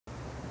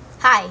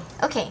Hi.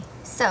 Okay,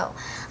 so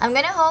I'm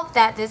gonna hope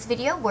that this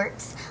video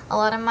works. A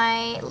lot of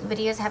my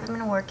videos haven't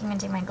been working. I'm gonna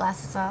take my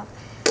glasses off.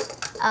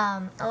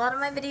 A lot of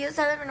my videos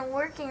haven't been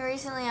working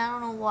recently. I don't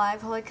know why.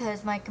 Probably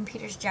because my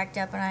computer's jacked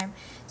up and I'm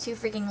too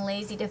freaking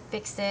lazy to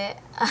fix it.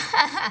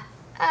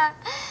 But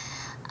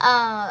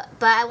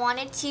I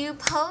wanted to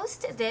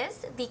post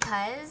this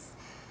because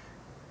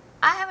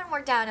I haven't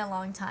worked out in a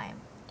long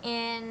time.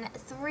 In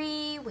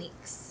 3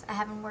 weeks, I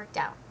haven't worked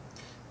out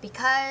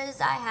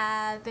because I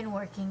have been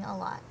working a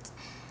lot.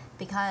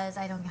 Because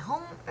I don't get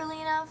home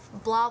early enough,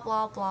 blah,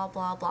 blah, blah,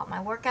 blah, blah.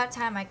 My workout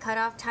time, my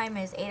cutoff time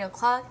is 8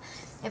 o'clock.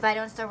 If I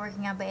don't start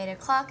working out by 8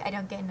 o'clock, I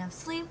don't get enough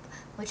sleep,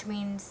 which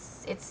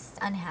means it's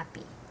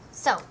unhappy.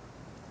 So,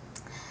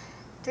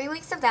 3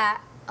 weeks of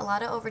that, a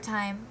lot of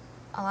overtime,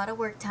 a lot of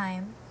work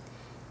time,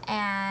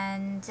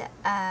 and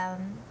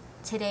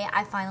today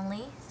I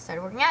finally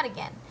started working out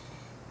again.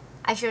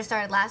 I should have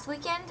started last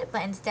weekend,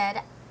 but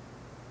instead,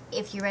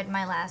 if you read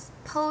my last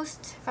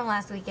post from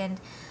last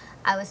weekend,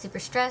 I was super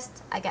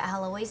stressed, I got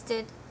hella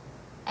wasted,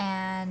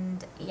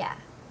 and yeah,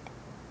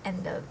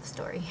 end of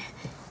story.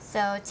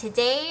 So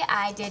today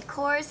I did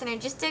Core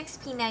Synergistics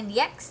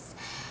P90X,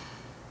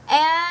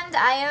 and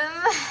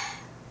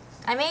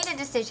I made a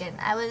decision.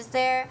 I was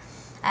there,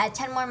 I had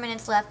 10 more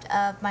minutes left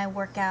of my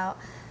workout,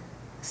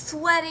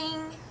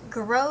 sweating,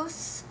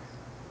 gross,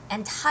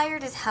 and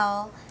tired as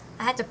hell.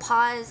 I had to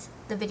pause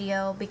the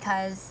video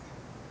because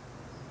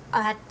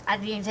I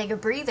didn't take a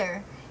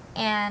breather,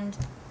 and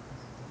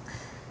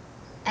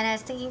I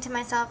was thinking to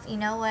myself, you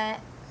know what?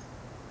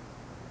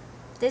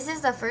 This is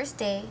the first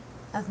day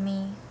of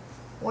me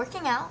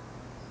working out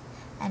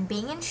and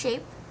being in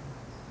shape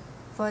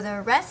for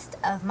the rest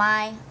of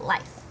my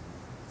life.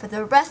 For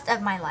the rest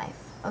of my life,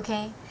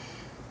 okay?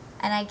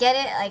 And I get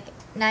it, like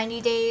 90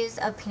 days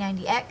of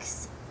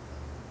P90X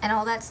and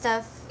all that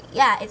stuff.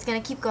 Yeah, it's going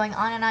to keep going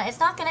on and on. It's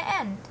not going to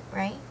end,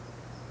 right?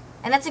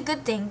 And that's a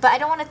good thing, but I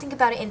don't want to think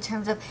about it in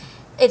terms of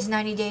it's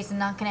 90 days and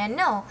not going to end.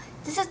 No,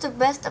 this is the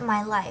rest of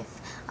my life.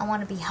 I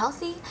want to be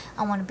healthy.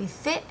 I want to be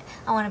fit.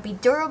 I want to be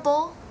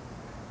durable.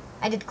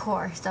 I did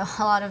core, so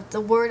a lot of the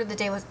word of the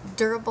day was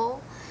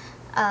durable.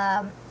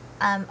 I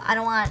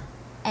don't want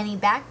any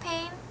back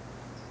pain.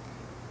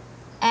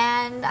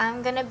 And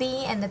I'm going to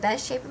be in the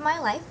best shape of my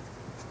life.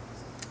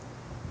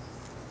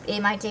 It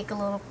might take a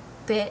little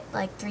bit,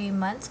 like 3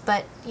 months,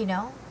 but, you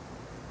know,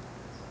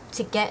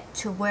 to get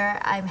to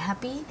where I'm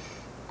happy,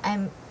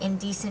 I'm in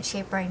decent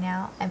shape right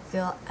now. I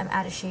feel I'm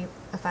out of shape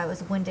if I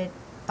was winded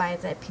by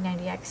the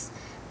P90X.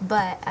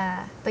 But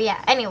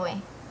yeah,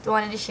 anyway,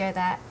 wanted to share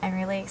that. I'm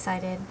really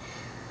excited.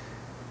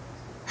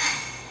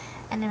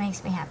 And it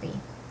makes me happy.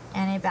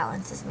 And it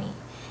balances me.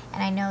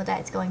 And I know that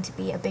it's going to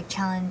be a big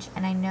challenge.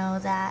 And I know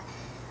that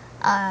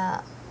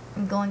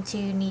I'm going to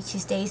need to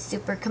stay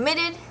super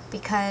committed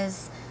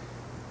because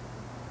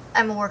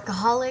I'm a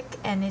workaholic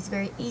and it's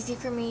very easy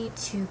for me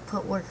to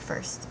put work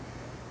first.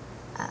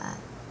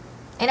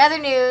 In other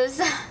news,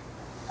 there's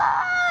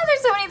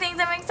so many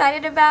things I'm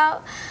excited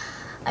about.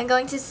 I'm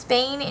going to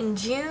Spain in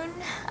June.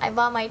 I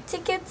bought my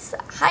tickets.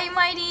 Hi,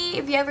 Mighty,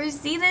 if you ever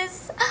see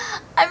this.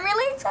 I'm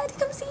really excited to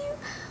come see you.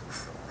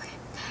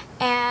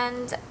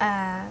 And,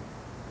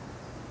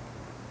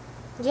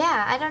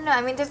 yeah, I don't know.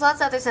 I mean, there's lots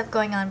of other stuff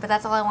going on, but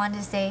that's all I wanted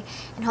to say.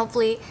 And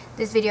hopefully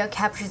this video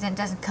captures it and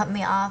doesn't cut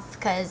me off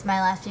because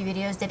my last few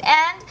videos did.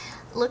 And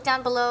look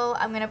down below.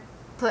 I'm going to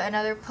put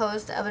another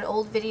post of an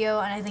old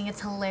video, and I think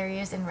it's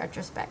hilarious in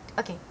retrospect.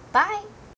 Okay, bye.